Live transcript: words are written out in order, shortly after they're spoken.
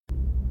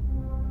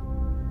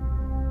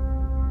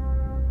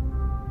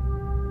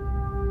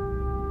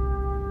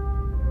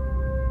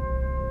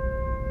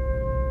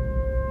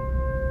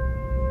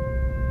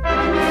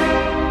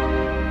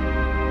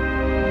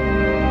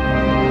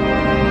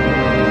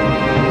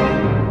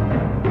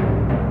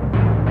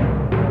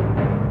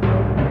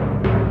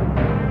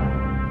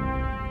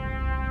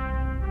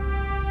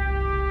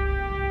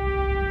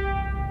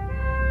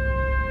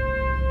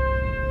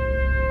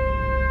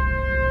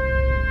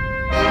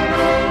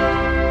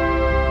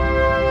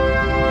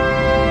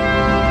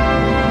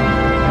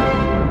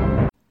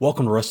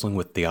Welcome to Wrestling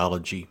with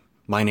Theology.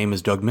 My name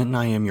is Doug Minton.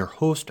 I am your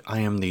host. I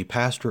am the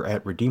pastor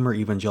at Redeemer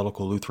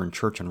Evangelical Lutheran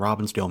Church in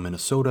Robbinsdale,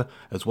 Minnesota,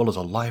 as well as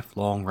a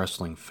lifelong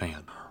wrestling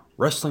fan.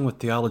 Wrestling with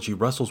Theology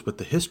wrestles with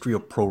the history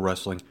of pro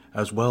wrestling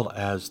as well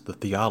as the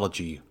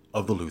theology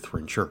of the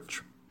Lutheran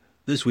Church.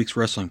 This week's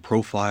wrestling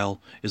profile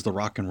is the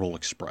Rock and Roll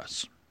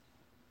Express.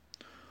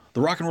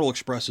 The Rock and Roll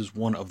Express is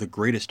one of the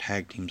greatest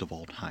tag teams of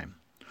all time.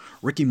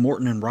 Ricky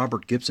Morton and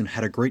Robert Gibson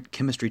had a great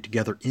chemistry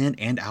together in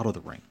and out of the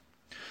ring.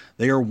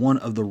 They are one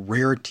of the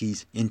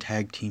rarities in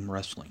tag team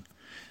wrestling.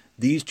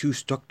 These two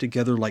stuck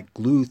together like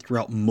glue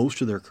throughout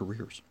most of their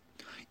careers.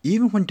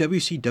 Even when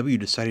WCW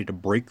decided to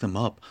break them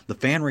up, the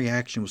fan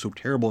reaction was so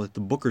terrible that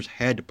the bookers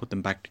had to put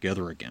them back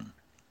together again.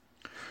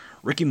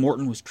 Ricky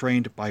Morton was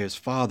trained by his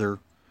father,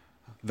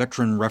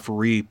 veteran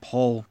referee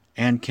Paul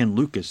and Ken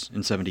Lucas,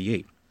 in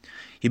 '78.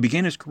 He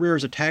began his career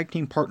as a tag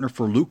team partner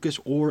for Lucas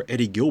or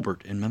Eddie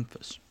Gilbert in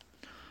Memphis.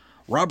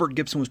 Robert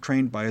Gibson was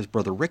trained by his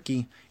brother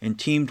Ricky and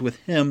teamed with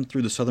him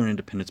through the Southern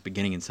Independence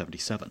beginning in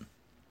 '77.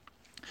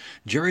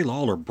 Jerry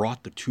Lawler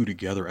brought the two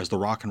together as the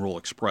Rock and Roll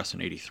Express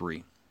in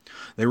 '83.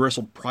 They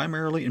wrestled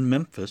primarily in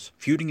Memphis,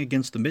 feuding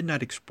against the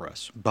Midnight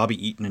Express,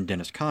 Bobby Eaton and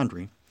Dennis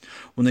Condrey.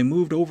 When they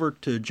moved over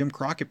to Jim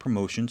Crockett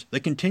Promotions, they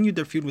continued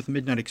their feud with the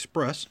Midnight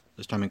Express,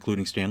 this time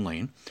including Stan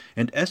Lane,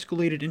 and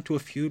escalated into a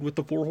feud with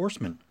the Four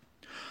Horsemen.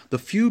 The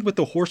feud with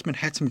the Horsemen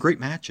had some great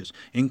matches,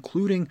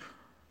 including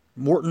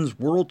Morton's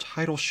world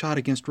title shot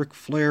against Ric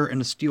Flair in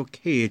a steel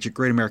cage at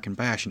Great American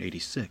Bash in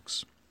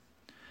 '86.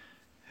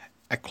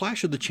 At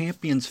Clash of the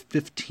Champions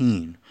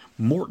 15,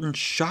 Morton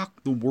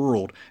shocked the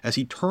world as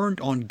he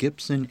turned on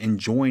Gibson and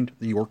joined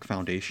the York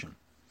Foundation.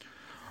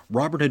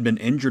 Robert had been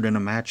injured in a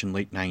match in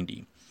late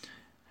 '90.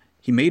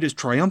 He made his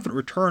triumphant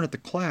return at the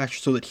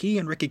Clash so that he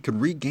and Ricky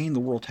could regain the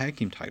World Tag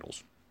Team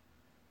titles.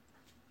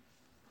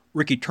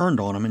 Ricky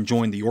turned on him and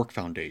joined the York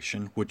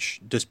Foundation,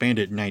 which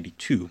disbanded in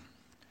 '92.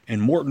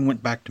 And Morton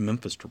went back to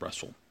Memphis to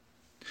wrestle.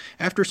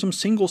 After some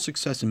single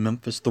success in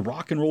Memphis, the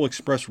Rock and Roll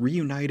Express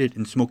reunited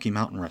in Smoky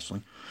Mountain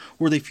Wrestling,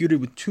 where they feuded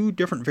with two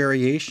different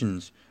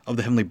variations of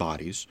the Heavenly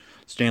Bodies,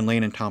 Stan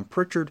Lane and Tom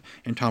Pritchard,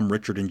 and Tom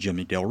Richard and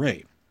Jimmy Del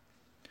Rey.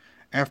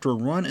 After a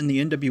run in the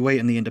NWA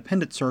and the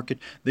independent circuit,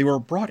 they were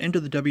brought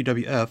into the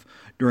WWF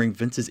during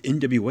Vince's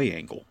NWA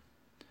angle,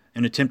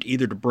 an attempt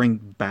either to bring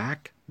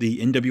back the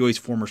NWA's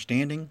former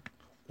standing,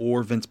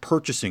 or Vince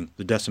purchasing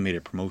the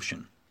decimated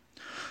promotion.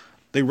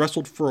 They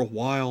wrestled for a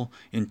while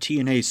in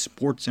TNA's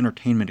Sports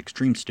Entertainment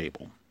Extreme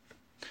stable.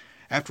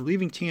 After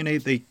leaving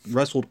TNA, they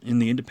wrestled in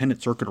the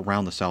independent circuit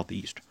around the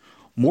Southeast.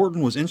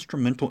 Morton was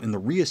instrumental in the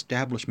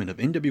re-establishment of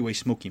NWA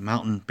Smoky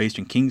Mountain, based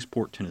in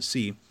Kingsport,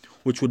 Tennessee,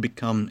 which would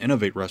become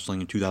Innovate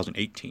Wrestling in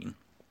 2018.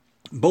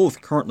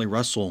 Both currently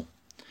wrestle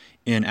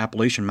in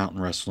Appalachian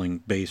Mountain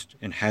Wrestling, based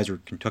in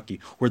Hazard, Kentucky,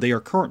 where they are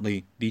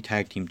currently the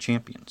tag team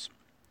champions.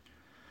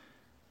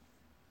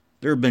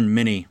 There have been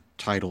many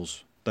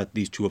titles that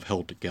these two have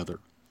held together.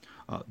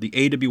 The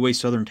AWA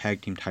Southern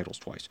Tag Team titles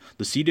twice,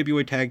 the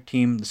CWA Tag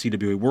Team, the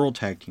CWA World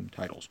Tag Team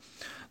titles,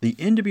 the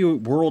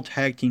NWA World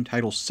Tag Team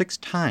titles 6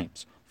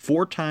 times,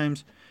 4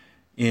 times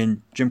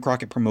in Jim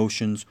Crockett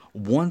Promotions,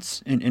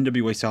 once in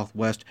NWA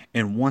Southwest,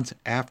 and once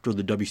after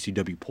the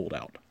WCW pulled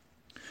out.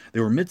 They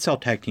were Mid-South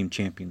Tag Team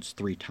champions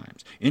 3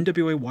 times,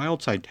 NWA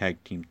Wildside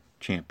Tag Team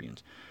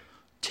champions.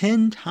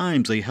 10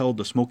 times they held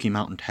the Smoky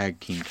Mountain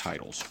Tag Team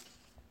titles.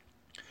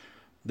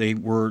 They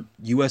were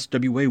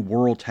USWA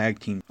World Tag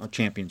Team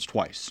champions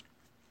twice,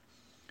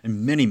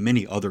 and many,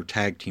 many other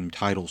tag team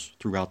titles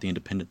throughout the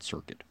independent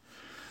circuit.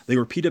 They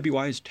were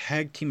PWI's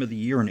Tag Team of the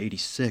Year in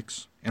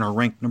 '86 and are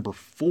ranked number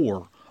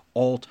 4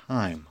 all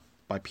time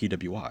by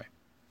PWI.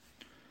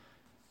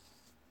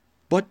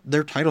 But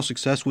their title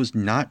success was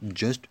not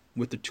just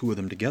with the two of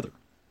them together.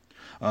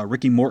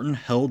 Ricky Morton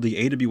held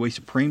the AWA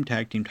Supreme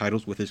Tag Team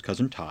titles with his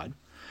cousin Todd.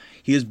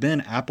 He has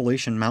been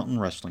Appalachian Mountain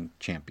Wrestling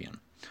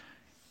champion.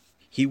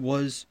 He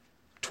was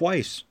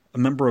twice a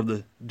member of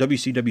the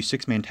WCW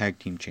 6-Man Tag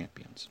Team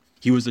Champions.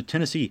 He was the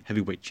Tennessee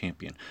Heavyweight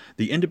Champion,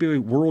 the NWA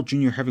World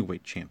Junior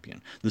Heavyweight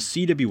Champion, the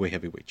CWA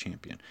Heavyweight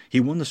Champion. He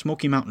won the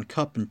Smoky Mountain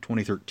Cup in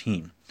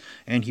 2013,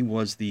 and he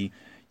was the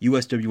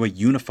USWA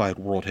Unified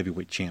World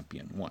Heavyweight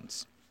Champion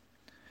once.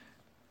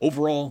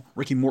 Overall,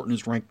 Ricky Morton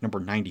is ranked number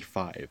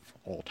 95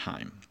 all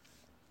time.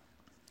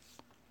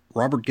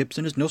 Robert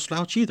Gibson is no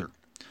slouch either.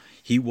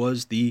 He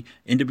was the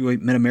NWA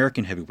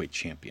Mid-American Heavyweight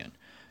Champion.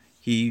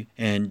 He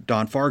and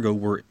Don Fargo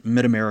were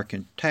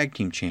Mid-American Tag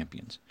Team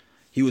Champions.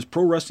 He was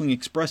Pro Wrestling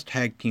Express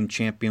Tag Team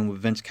Champion with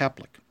Vince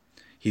Kaplik.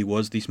 He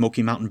was the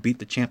Smoky Mountain Beat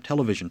the Champ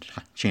Television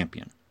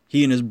Champion.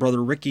 He and his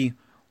brother Ricky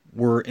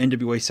were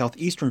NWA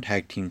Southeastern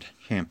Tag Team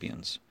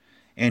Champions.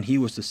 And he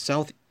was the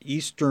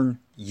Southeastern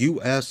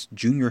U.S.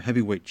 Junior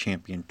Heavyweight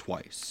Champion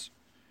twice.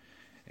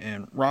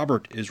 And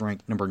Robert is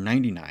ranked number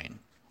 99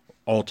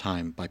 all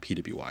time by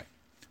PWI.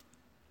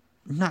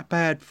 Not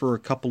bad for a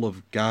couple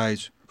of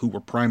guys who were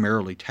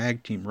primarily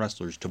tag team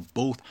wrestlers to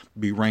both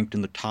be ranked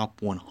in the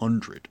top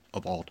 100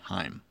 of all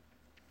time.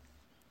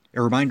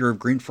 A reminder of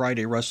Green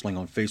Friday Wrestling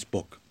on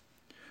Facebook.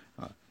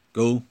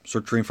 Go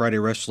search Green Friday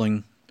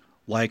Wrestling,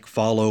 like,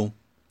 follow,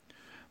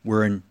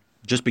 We're in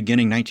just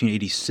beginning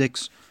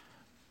 1986,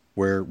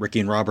 where Ricky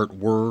and Robert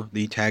were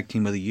the tag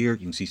team of the year.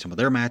 You can see some of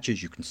their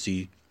matches. You can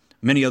see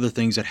many other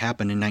things that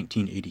happened in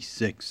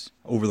 1986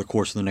 over the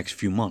course of the next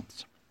few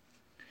months.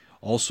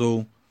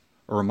 Also,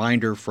 a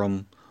reminder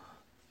from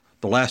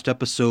the last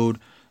episode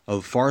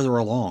of Farther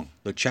Along,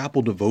 the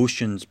chapel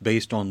devotions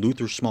based on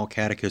Luther's Small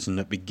Catechism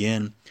that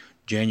begin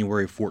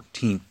January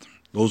 14th.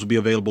 Those will be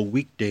available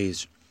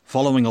weekdays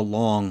following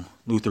along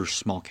Luther's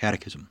Small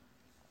Catechism.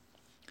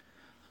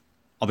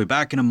 I'll be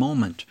back in a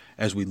moment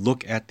as we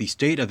look at the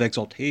state of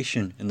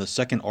exaltation in the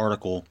second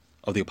article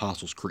of the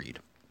Apostles' Creed.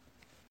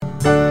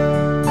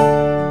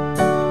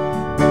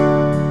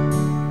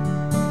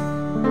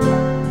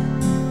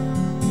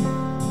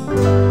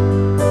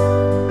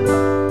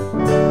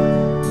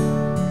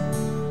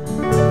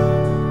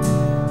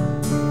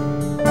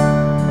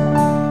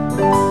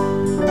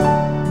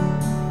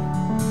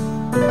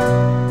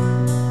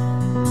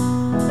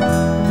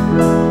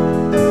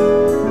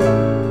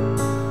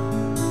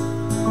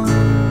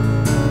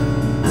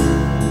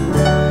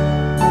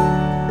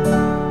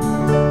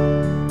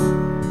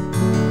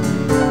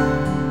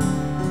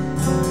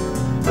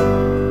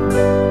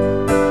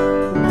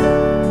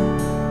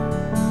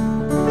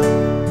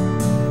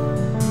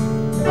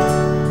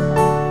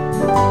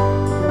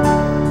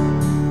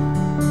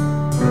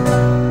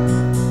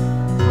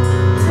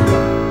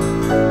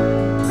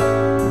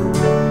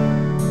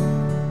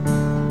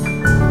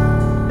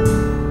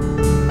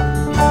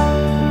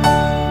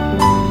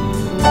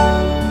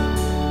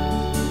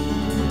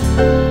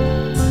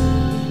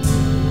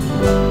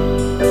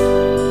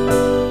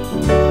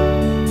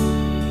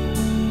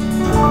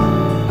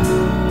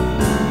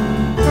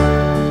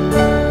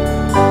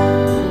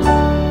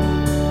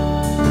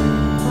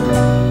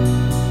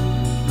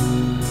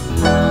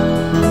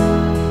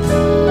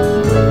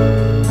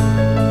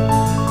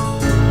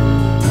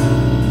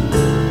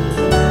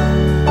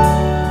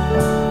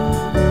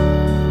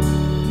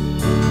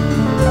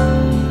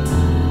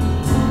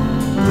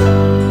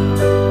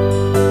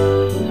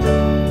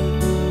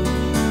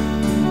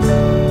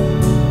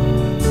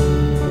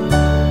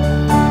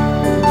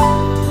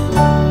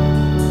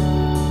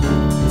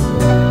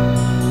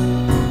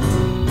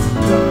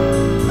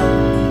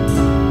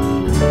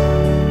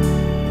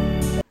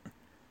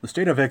 The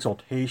state of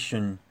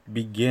exaltation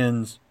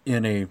begins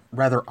in a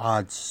rather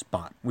odd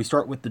spot. We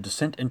start with the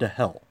descent into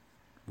hell.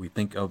 We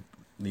think of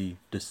the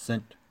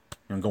descent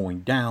and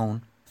going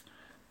down,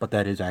 but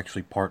that is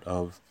actually part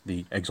of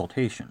the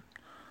exaltation.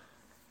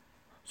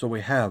 So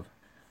we have,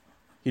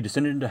 he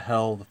descended into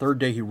hell. The third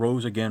day he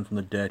rose again from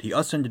the dead. He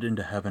ascended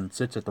into heaven,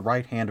 sits at the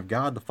right hand of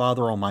God the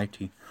Father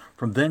Almighty.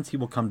 From thence he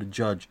will come to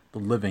judge the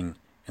living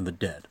and the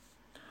dead.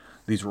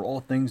 These are all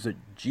things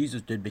that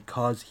Jesus did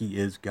because he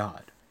is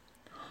God.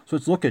 So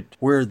let's look at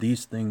where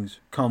these things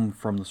come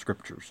from the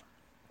Scriptures.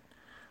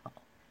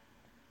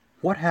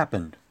 What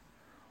happened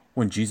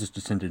when Jesus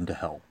descended into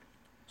hell?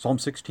 Psalm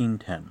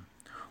 16:10.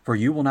 For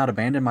you will not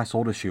abandon my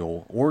soul to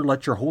Sheol, or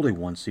let your Holy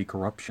One see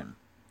corruption.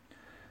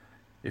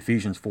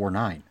 Ephesians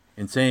 4:9.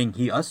 In saying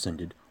he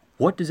ascended,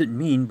 what does it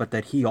mean but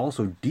that he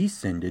also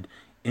descended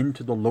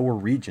into the lower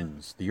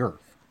regions, the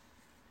earth?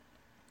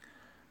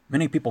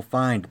 Many people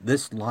find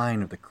this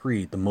line of the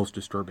creed the most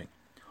disturbing.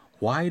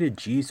 Why did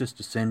Jesus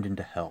descend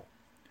into hell?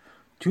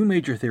 Two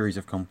major theories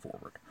have come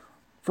forward.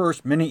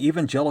 First, many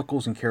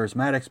evangelicals and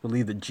charismatics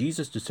believe that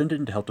Jesus descended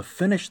into hell to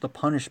finish the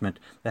punishment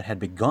that had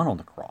begun on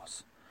the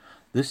cross.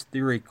 This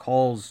theory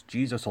calls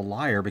Jesus a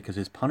liar because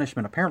his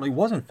punishment apparently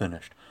wasn't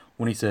finished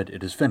when he said,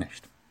 "It is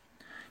finished."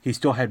 He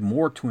still had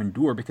more to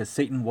endure because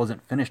Satan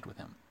wasn't finished with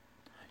him.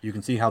 You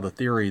can see how the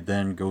theory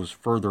then goes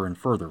further and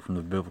further from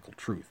the biblical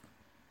truth.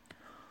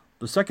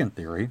 The second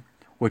theory,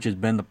 which has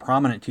been the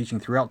prominent teaching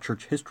throughout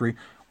church history,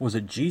 was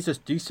that Jesus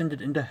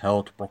descended into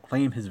hell to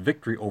proclaim his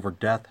victory over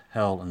death,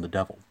 hell, and the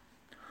devil.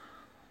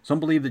 Some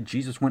believe that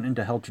Jesus went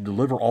into hell to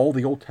deliver all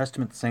the Old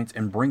Testament saints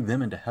and bring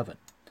them into heaven.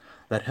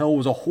 That hell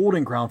was a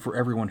holding ground for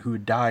everyone who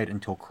had died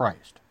until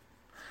Christ.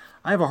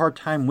 I have a hard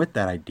time with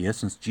that idea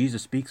since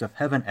Jesus speaks of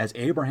heaven as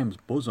Abraham's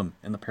bosom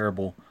in the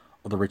parable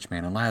of the rich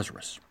man and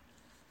Lazarus.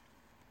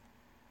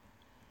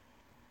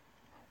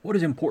 What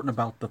is important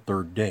about the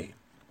third day?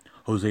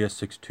 Hosea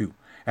 6:2.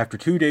 After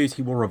 2 days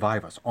he will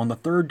revive us. On the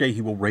third day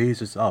he will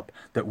raise us up,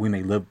 that we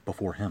may live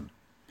before him.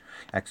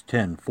 Acts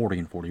 10:40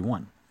 and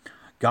 41.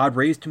 God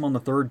raised him on the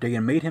third day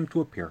and made him to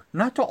appear,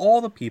 not to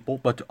all the people,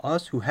 but to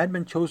us who had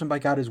been chosen by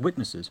God as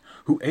witnesses,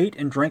 who ate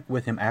and drank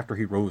with him after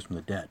he rose from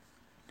the dead.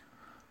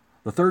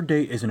 The third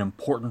day is an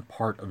important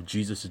part of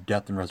Jesus'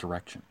 death and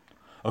resurrection.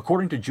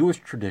 According to Jewish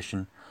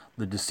tradition,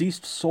 the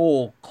deceased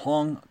soul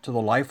clung to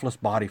the lifeless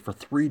body for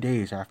 3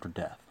 days after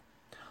death.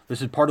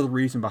 This is part of the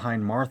reason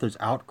behind Martha's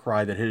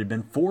outcry that it had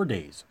been 4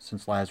 days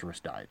since Lazarus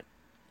died.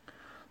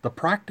 The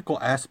practical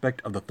aspect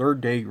of the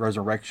third day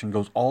resurrection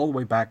goes all the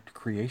way back to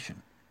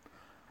creation.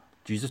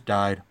 Jesus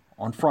died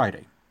on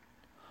Friday.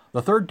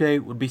 The third day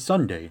would be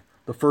Sunday,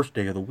 the first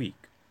day of the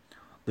week,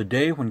 the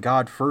day when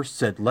God first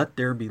said, "Let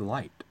there be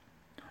light."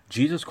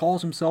 Jesus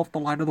calls himself the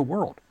light of the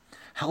world.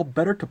 How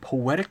better to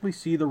poetically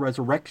see the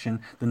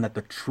resurrection than that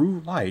the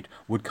true light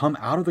would come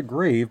out of the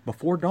grave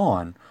before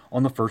dawn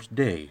on the first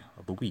day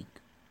of the week?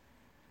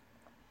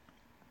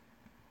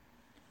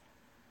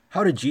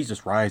 How did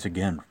Jesus rise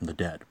again from the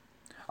dead?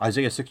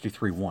 Isaiah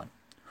 63:1.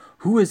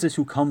 Who is this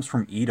who comes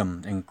from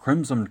Edom in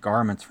crimson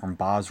garments from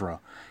Basra,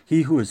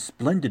 he who is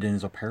splendid in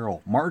his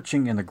apparel,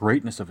 marching in the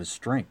greatness of his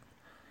strength?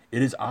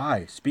 It is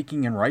I,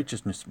 speaking in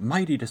righteousness,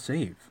 mighty to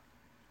save.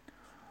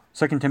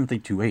 2 Timothy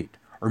 2:8.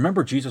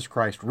 Remember Jesus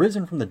Christ,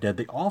 risen from the dead,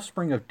 the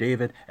offspring of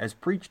David, as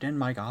preached in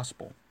my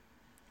gospel.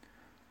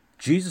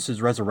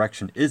 Jesus'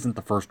 resurrection isn't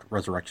the first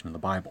resurrection in the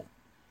Bible.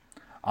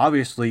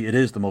 Obviously, it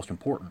is the most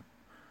important.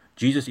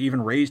 Jesus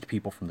even raised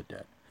people from the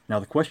dead. Now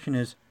the question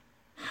is,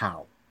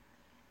 how?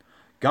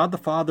 God the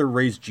Father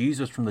raised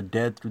Jesus from the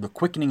dead through the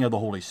quickening of the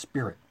Holy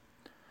Spirit.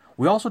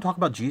 We also talk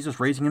about Jesus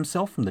raising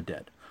himself from the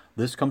dead.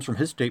 This comes from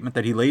his statement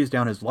that he lays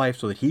down his life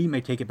so that he may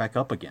take it back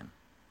up again.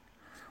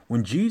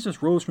 When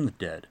Jesus rose from the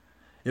dead,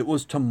 it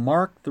was to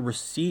mark the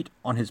receipt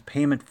on his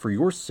payment for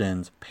your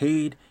sins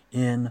paid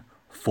in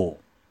full.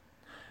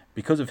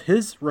 Because of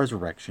his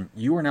resurrection,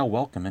 you are now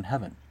welcome in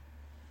heaven.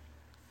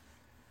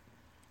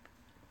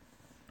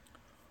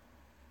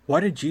 Why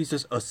did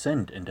Jesus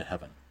ascend into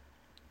heaven?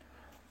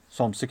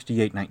 Psalm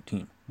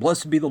 68:19.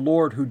 Blessed be the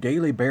Lord who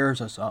daily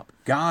bears us up.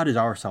 God is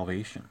our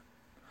salvation.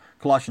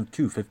 Colossians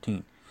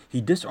 2:15. He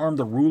disarmed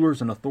the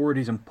rulers and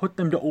authorities and put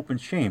them to open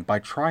shame by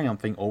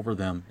triumphing over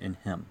them in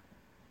him.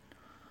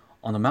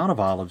 On the Mount of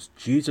Olives,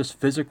 Jesus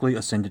physically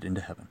ascended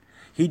into heaven.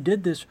 He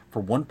did this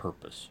for one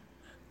purpose,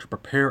 to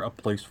prepare a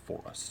place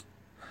for us.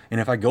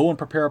 And if I go and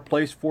prepare a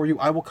place for you,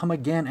 I will come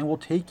again and will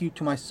take you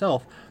to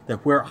myself,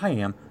 that where I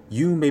am,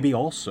 you may be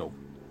also.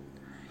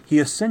 He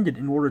ascended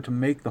in order to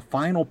make the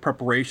final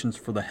preparations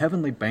for the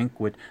heavenly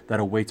banquet that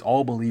awaits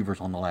all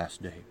believers on the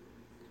last day.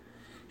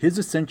 His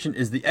ascension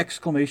is the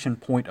exclamation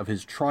point of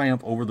his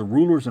triumph over the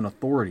rulers and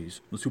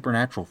authorities, the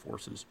supernatural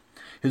forces.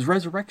 His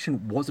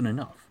resurrection wasn't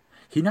enough.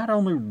 He not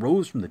only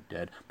rose from the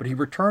dead, but he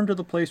returned to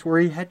the place where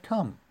he had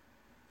come,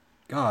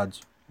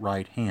 God's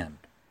right hand.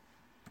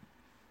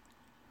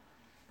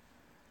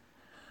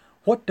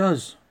 What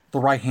does the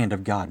right hand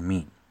of God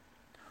mean?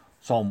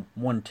 Psalm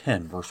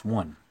 110, verse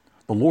 1.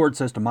 The Lord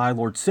says to my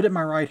Lord, sit at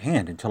my right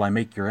hand until I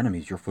make your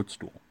enemies your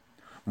footstool.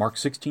 Mark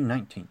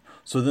 16:19.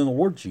 So then the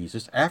Lord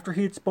Jesus, after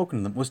he had spoken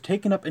to them, was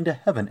taken up into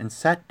heaven and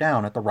sat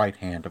down at the right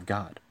hand of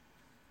God.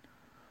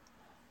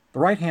 The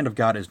right hand of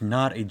God is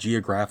not a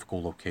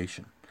geographical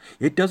location.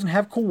 It doesn't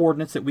have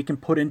coordinates that we can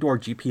put into our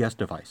GPS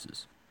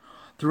devices.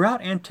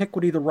 Throughout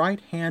antiquity, the right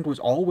hand was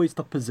always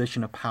the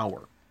position of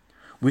power.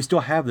 We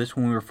still have this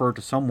when we refer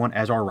to someone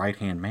as our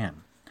right-hand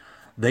man.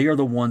 They are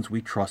the ones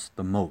we trust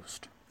the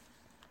most.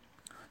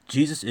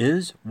 Jesus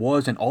is,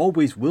 was, and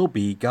always will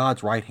be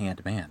God's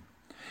right-hand man.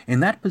 In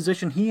that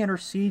position, he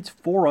intercedes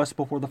for us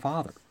before the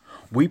Father.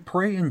 We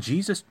pray in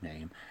Jesus'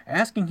 name,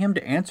 asking him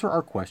to answer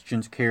our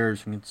questions,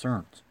 cares, and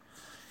concerns.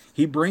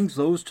 He brings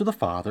those to the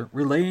Father,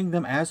 relaying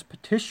them as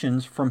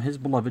petitions from his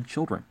beloved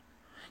children.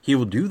 He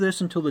will do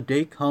this until the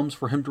day comes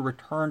for him to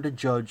return to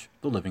judge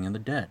the living and the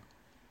dead.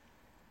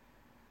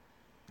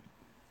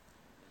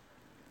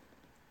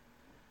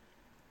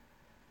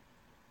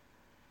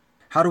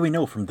 How do we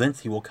know from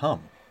thence he will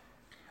come?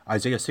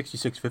 Isaiah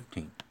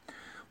 66:15.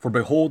 For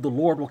behold, the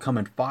Lord will come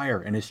in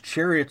fire, and his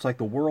chariots like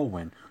the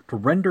whirlwind, to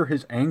render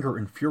his anger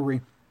in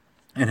fury,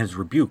 and his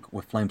rebuke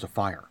with flames of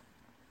fire.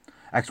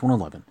 Acts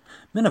 1:11.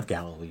 Men of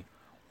Galilee,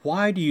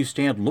 why do you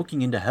stand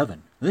looking into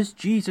heaven? This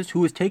Jesus,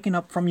 who is taken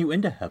up from you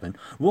into heaven,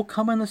 will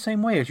come in the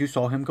same way as you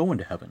saw him go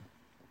into heaven.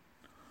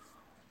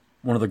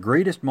 One of the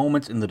greatest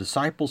moments in the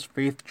disciples'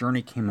 faith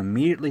journey came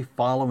immediately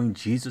following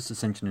Jesus'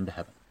 ascension into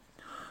heaven.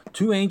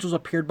 Two angels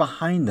appeared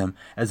behind them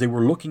as they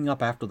were looking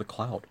up after the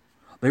cloud.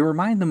 They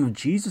remind them of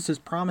Jesus'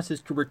 promises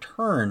to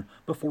return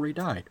before he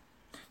died.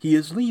 He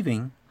is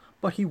leaving,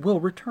 but he will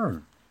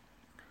return.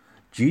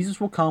 Jesus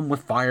will come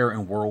with fire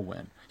and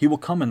whirlwind. He will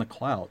come in the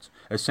clouds.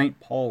 As St.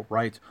 Paul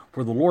writes,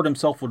 for the Lord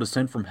himself will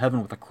descend from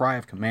heaven with a cry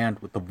of command,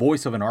 with the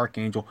voice of an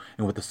archangel,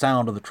 and with the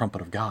sound of the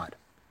trumpet of God.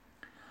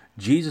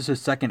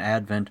 Jesus' second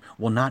advent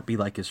will not be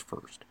like his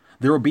first.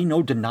 There will be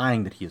no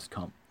denying that he has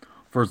come.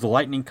 For as the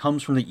lightning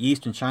comes from the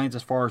east and shines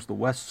as far as the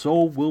west,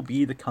 so will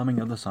be the coming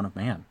of the Son of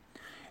Man.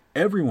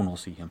 Everyone will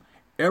see him.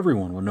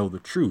 Everyone will know the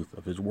truth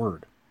of his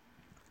word.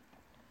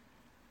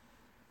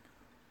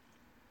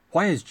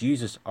 Why is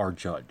Jesus our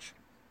judge?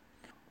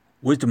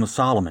 Wisdom of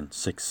Solomon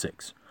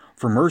 6:6.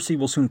 For mercy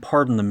will soon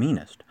pardon the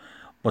meanest,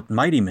 but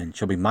mighty men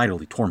shall be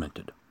mightily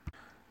tormented.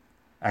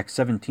 Acts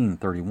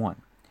 17:31.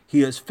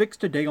 He has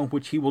fixed a day on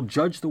which he will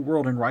judge the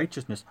world in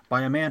righteousness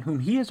by a man whom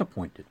he has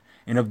appointed,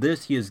 and of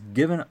this he has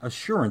given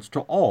assurance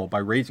to all by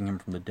raising him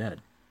from the dead.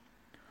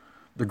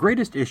 The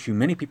greatest issue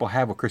many people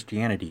have with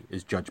Christianity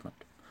is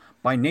judgment.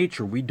 By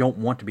nature, we don't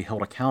want to be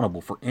held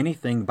accountable for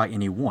anything by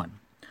anyone.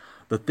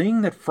 The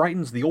thing that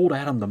frightens the old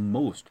Adam the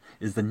most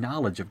is the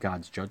knowledge of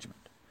God's judgment.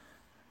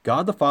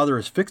 God the Father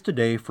has fixed a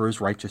day for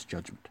his righteous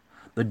judgment.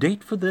 The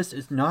date for this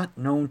is not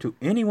known to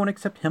anyone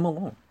except him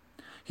alone.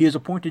 He has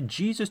appointed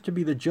Jesus to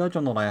be the judge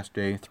on the last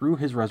day through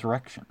his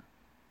resurrection.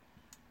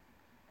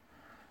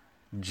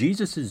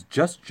 Jesus'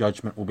 just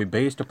judgment will be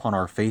based upon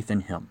our faith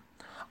in him.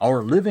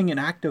 Our living and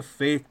active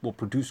faith will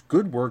produce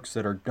good works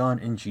that are done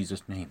in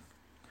Jesus' name.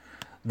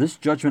 This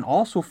judgment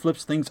also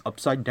flips things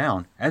upside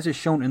down, as is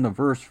shown in the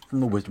verse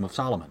from the Wisdom of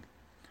Solomon.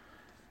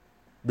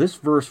 This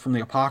verse from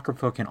the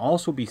Apocrypha can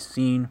also be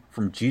seen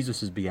from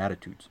Jesus'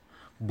 Beatitudes.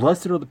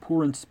 Blessed are the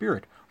poor in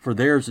spirit, for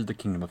theirs is the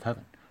kingdom of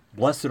heaven.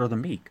 Blessed are the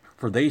meek,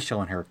 for they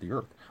shall inherit the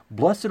earth.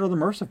 Blessed are the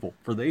merciful,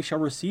 for they shall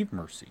receive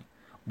mercy.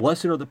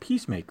 Blessed are the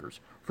peacemakers,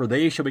 for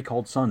they shall be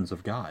called sons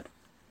of God.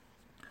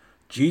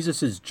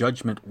 Jesus'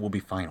 judgment will be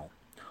final.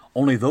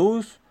 Only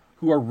those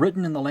who are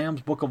written in the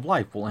Lamb's book of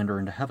life will enter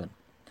into heaven.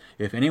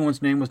 If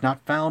anyone's name was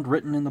not found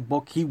written in the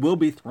book, he will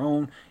be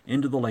thrown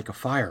into the lake of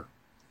fire.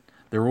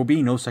 There will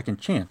be no second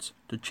chance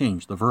to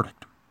change the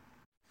verdict.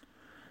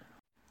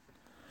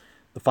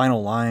 The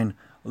final line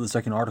of the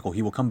second article,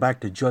 he will come back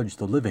to judge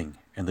the living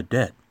and the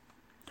dead.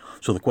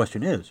 So the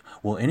question is,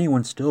 will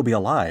anyone still be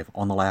alive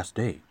on the last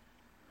day?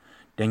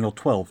 Daniel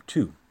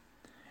 12:2.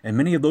 And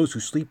many of those who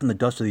sleep in the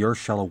dust of the earth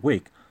shall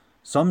awake,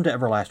 some to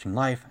everlasting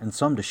life, and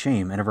some to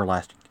shame and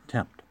everlasting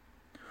contempt.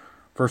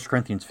 1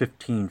 Corinthians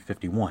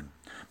 15:51.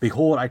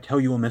 Behold, I tell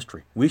you a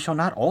mystery. We shall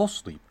not all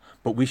sleep,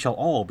 but we shall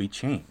all be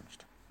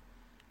changed.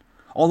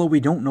 Although we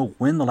don't know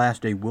when the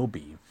last day will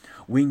be,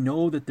 we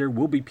know that there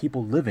will be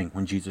people living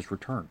when Jesus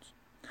returns.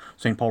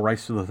 St. Paul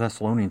writes to the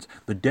Thessalonians,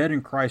 the dead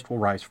in Christ will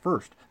rise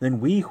first. Then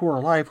we who are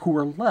alive, who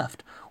are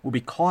left, will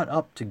be caught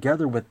up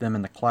together with them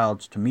in the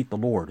clouds to meet the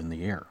Lord in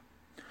the air.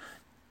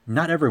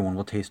 Not everyone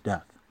will taste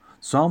death.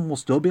 Some will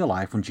still be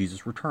alive when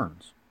Jesus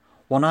returns.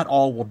 While not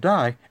all will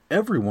die,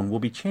 everyone will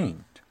be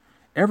changed.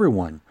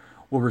 Everyone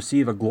will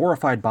receive a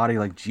glorified body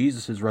like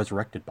Jesus'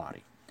 resurrected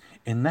body.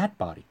 In that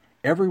body,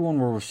 everyone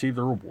will receive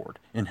the reward.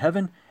 In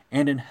heaven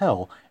and in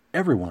hell,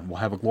 everyone will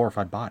have a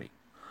glorified body.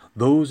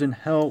 Those in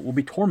hell will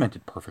be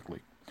tormented perfectly.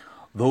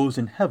 Those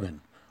in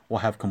heaven will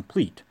have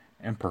complete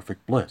and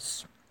perfect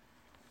bliss.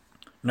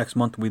 Next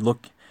month, we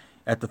look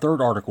at the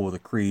third article of the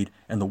Creed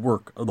and the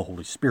work of the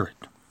Holy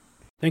Spirit.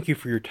 Thank you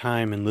for your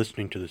time in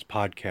listening to this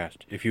podcast.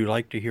 If you'd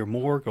like to hear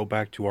more, go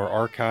back to our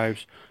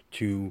archives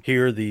to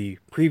hear the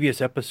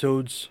previous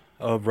episodes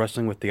of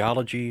Wrestling with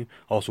Theology,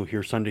 also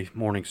hear Sunday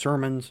morning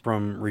sermons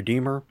from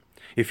Redeemer.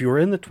 If you are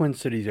in the Twin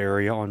Cities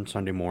area on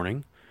Sunday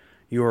morning,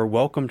 you are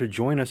welcome to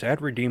join us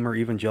at Redeemer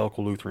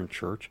Evangelical Lutheran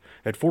Church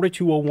at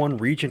 4201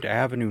 Regent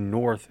Avenue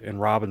North in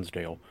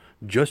Robbinsdale,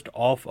 just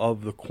off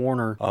of the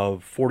corner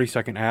of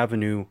 42nd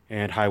Avenue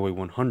and Highway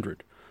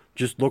 100.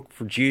 Just look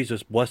for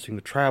Jesus blessing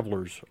the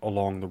travelers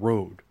along the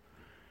road.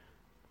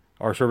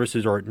 Our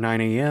services are at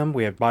 9 a.m.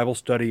 We have Bible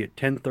study at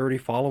 10:30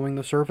 following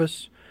the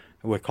service,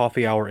 with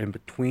coffee hour in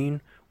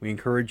between. We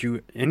encourage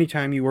you,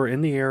 anytime you are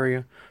in the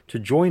area, to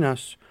join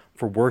us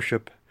for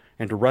worship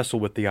and to wrestle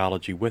with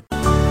theology with